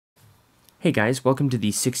Hey guys, welcome to the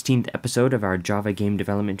 16th episode of our Java game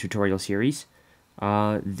development tutorial series.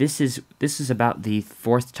 This is about the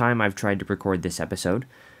fourth time I've tried to record this episode.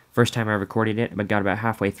 First time I recorded it, but got about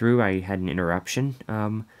halfway through, I had an interruption.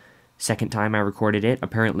 Second time I recorded it,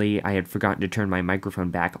 apparently I had forgotten to turn my microphone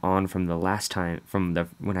back on from the last time,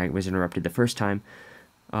 when I was interrupted the first time.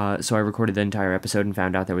 So I recorded the entire episode and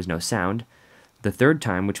found out there was no sound. The third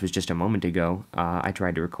time, which was just a moment ago, I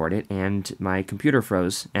tried to record it, and my computer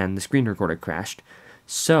froze, and the screen recorder crashed.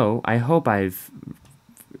 So, I hope I've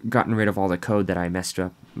gotten rid of all the code that I messed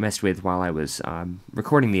with while I was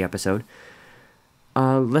recording the episode.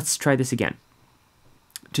 Let's try this again.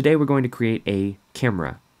 Today we're going to create a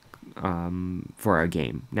camera for our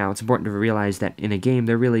game. Now, it's important to realize that in a game,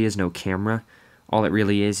 there really is no camera. All it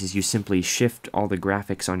really is you simply shift all the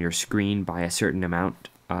graphics on your screen by a certain amount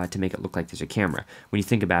to make it look like there's a camera. When you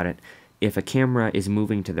think about it, if a camera is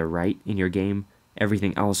moving to the right in your game,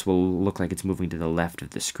 everything else will look like it's moving to the left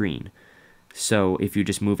of the screen. So if you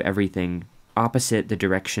just move everything opposite the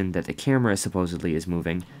direction that the camera supposedly is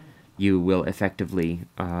moving, you will effectively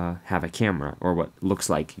have a camera, or what looks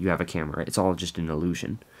like you have a camera. It's all just an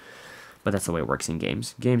illusion. But that's the way it works in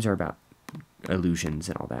games. Games are about illusions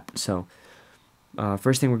and all that. So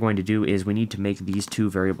first thing we're going to do is we need to make these two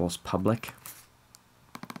variables public.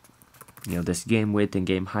 This game width and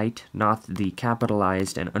game height, not the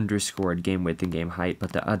capitalized and underscored game width and game height,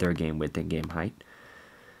 but the other game width and game height.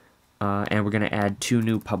 And we're going to add two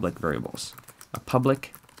new public variables. A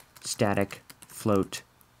public static float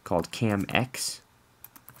called camx,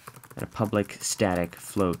 and a public static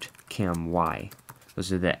float camy.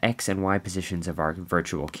 Those are the x and y positions of our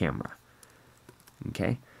virtual camera.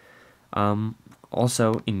 Okay.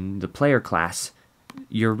 Also, in the player class,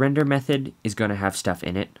 your render method is going to have stuff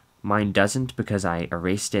in it. Mine doesn't because I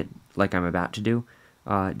erased it like I'm about to do.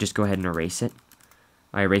 Just go ahead and erase it.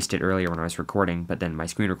 I erased it earlier when I was recording, but then my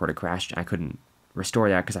screen recorder crashed. I couldn't restore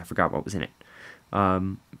that because I forgot what was in it.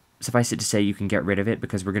 Suffice it to say, you can get rid of it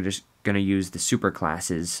because we're just going to use the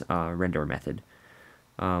superclass's render method.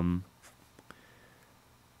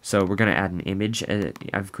 So we're going to add an image.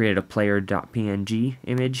 I've created a player.png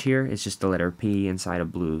image here. It's just the letter P inside a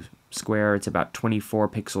blue square. It's about 24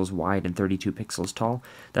 pixels wide and 32 pixels tall.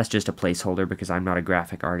 That's just a placeholder because I'm not a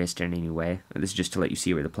graphic artist in any way. This is just to let you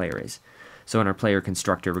see where the player is. So in our player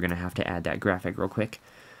constructor, we're going to have to add that graphic real quick.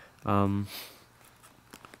 So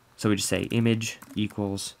we just say image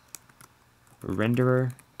equals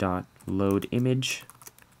renderer.loadImage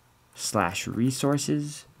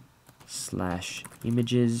 /resources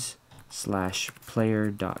 /images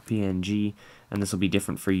 /player.png, and this will be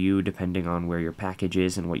different for you depending on where your package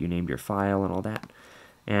is and what you named your file and all that.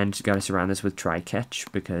 And got to surround this with try catch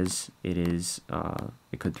because it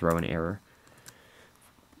could throw an error.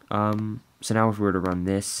 So now if we were to run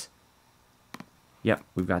this, yep,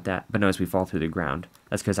 we've got that. But notice we fall through the ground.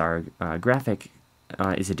 That's because our graphic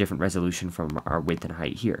is a different resolution from our width and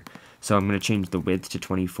height here. So I'm going to change the width to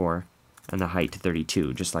 24 and the height to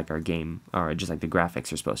 32, just like our game, or just like the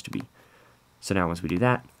graphics are supposed to be. So now once we do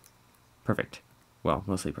that, perfect. Well,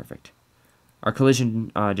 mostly perfect. Our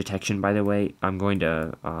collision detection, by the way, I'm going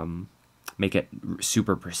to make it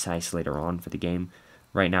super precise later on for the game.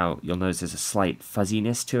 Right now, you'll notice there's a slight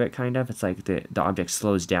fuzziness to it, kind of. It's like the object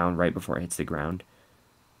slows down right before it hits the ground.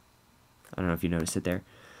 I don't know if you noticed it there,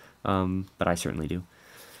 but I certainly do.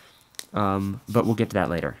 But we'll get to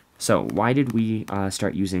that later. So why did we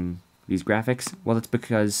start using these graphics? Well, it's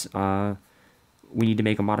because we need to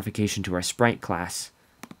make a modification to our sprite class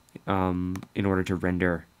in order to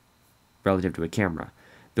render relative to a camera.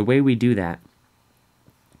 The way we do that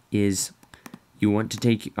is you want to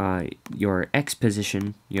take your x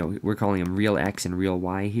position, we're calling them real x and real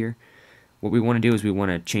y here. What we want to do is we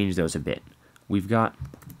want to change those a bit. We've got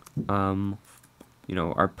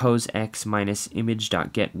our pose x minus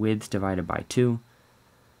image.getWidth divided by 2.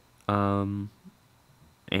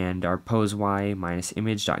 And our pose y minus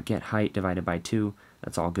image.getHeight divided by 2.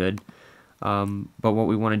 That's all good. But what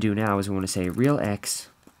we want to do now is we want to say real x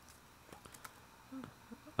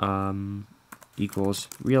equals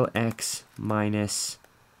real x minus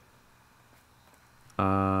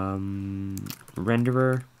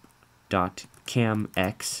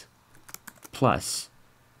renderer.camx plus,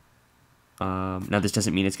 now this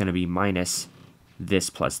doesn't mean it's going to be minus this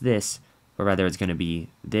plus this, but rather it's going to be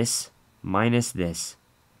this minus this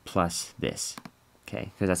plus this.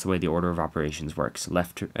 Okay, because that's the way the order of operations works.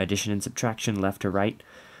 Addition and subtraction, left to right.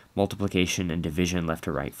 Multiplication and division, left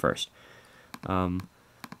to right first.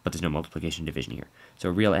 But there's no multiplication division here. So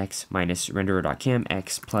real x minus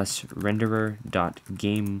renderer.camx plus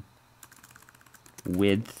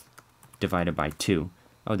renderer.gamewidth divided by 2.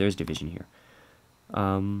 Oh, there's division here.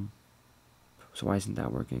 So why isn't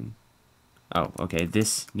that working? Oh, okay,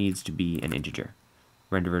 this needs to be an integer.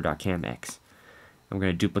 Renderer.camx. I'm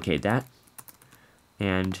going to duplicate that,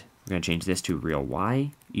 and we're going to change this to real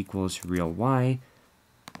y equals real y,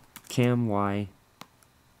 cam y,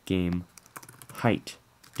 game height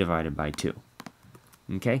divided by 2.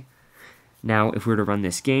 Okay? Now, if we were to run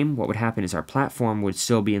this game, what would happen is our platform would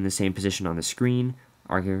still be in the same position on the screen.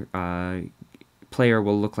 Our player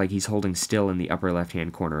will look like he's holding still in the upper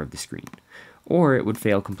left-hand corner of the screen. Or it would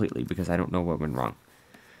fail completely because I don't know what went wrong.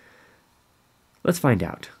 Let's find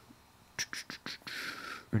out.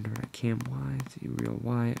 Render cam y, real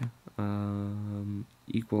y,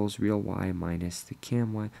 equals real y minus the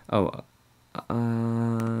cam y. Oh,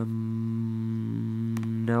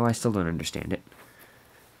 no, I still don't understand it.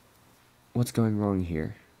 What's going wrong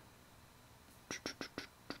here?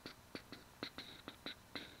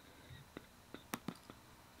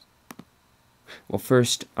 Well,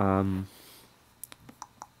 first, we're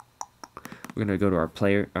gonna go to our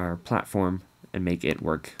platform, and make it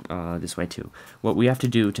work this way too. What we have to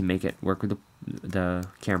do to make it work with the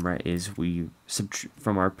camera is we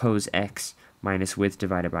from our pose x minus width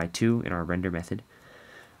divided by 2 in our render method,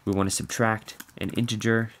 we want to subtract an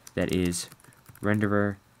integer that is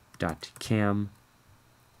renderer.cam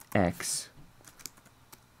x.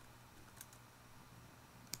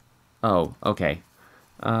 Oh, okay.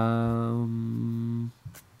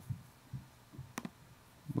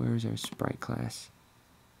 Where's our sprite class?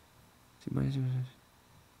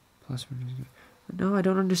 Plus, no, I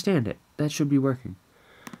don't understand it. That should be working.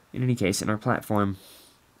 In any case, in our platform,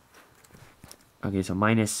 okay, so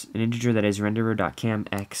minus an integer that is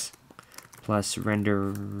renderer.camx plus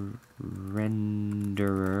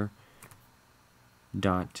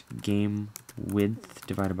renderer.gamewidth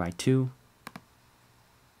divided by 2.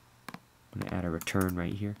 I'm going to add a return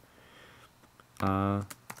right here.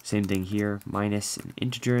 Same thing here, minus an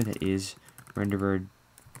integer that is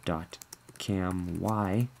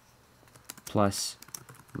renderer.camY plus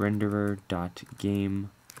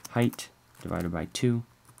renderer.gameHeight divided by 2.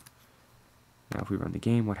 Now if we run the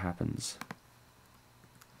game, what happens?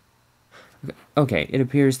 Okay, it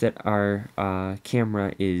appears that our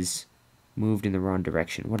camera is moved in the wrong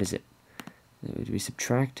direction. What is it? We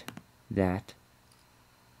subtract that,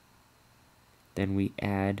 then we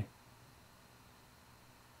add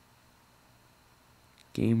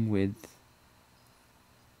game width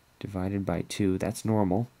divided by 2. That's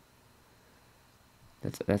normal.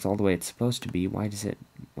 That's all the way it's supposed to be. Why is it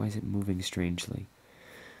moving strangely?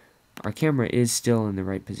 Our camera is still in the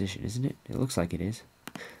right position, isn't it? It looks like it is.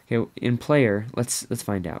 Okay, in player, let's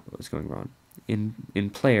find out what's going wrong. In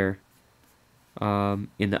player, in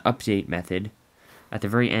the update method, at the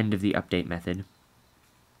very end of the update method,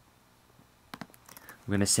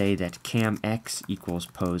 we're going to say that cam x equals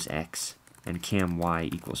pose x and cam y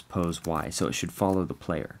equals pose y, so it should follow the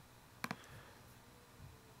player.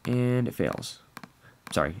 And it fails.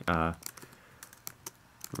 Sorry,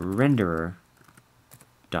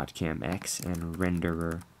 renderer.camx and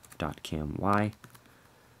renderer.camy.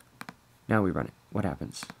 Now we run it. What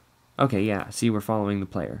happens? Okay, yeah, see, we're following the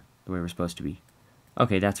player the way we're supposed to be.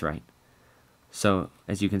 Okay, that's right. So,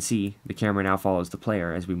 as you can see, the camera now follows the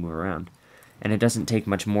player as we move around. And it doesn't take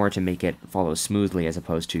much more to make it follow smoothly as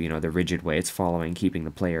opposed to, the rigid way it's following, keeping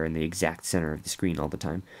the player in the exact center of the screen all the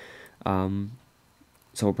time.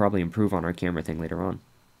 So we'll probably improve on our camera thing later on.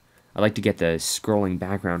 I'd like to get the scrolling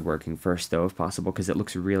background working first, though, if possible, because it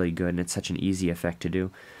looks really good and it's such an easy effect to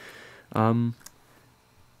do.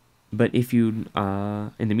 But if you,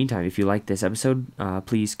 in the meantime, if you like this episode,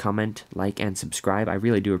 please comment, like, and subscribe. I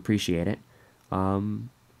really do appreciate it. And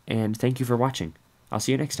thank you for watching. I'll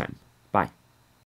see you next time. Bye.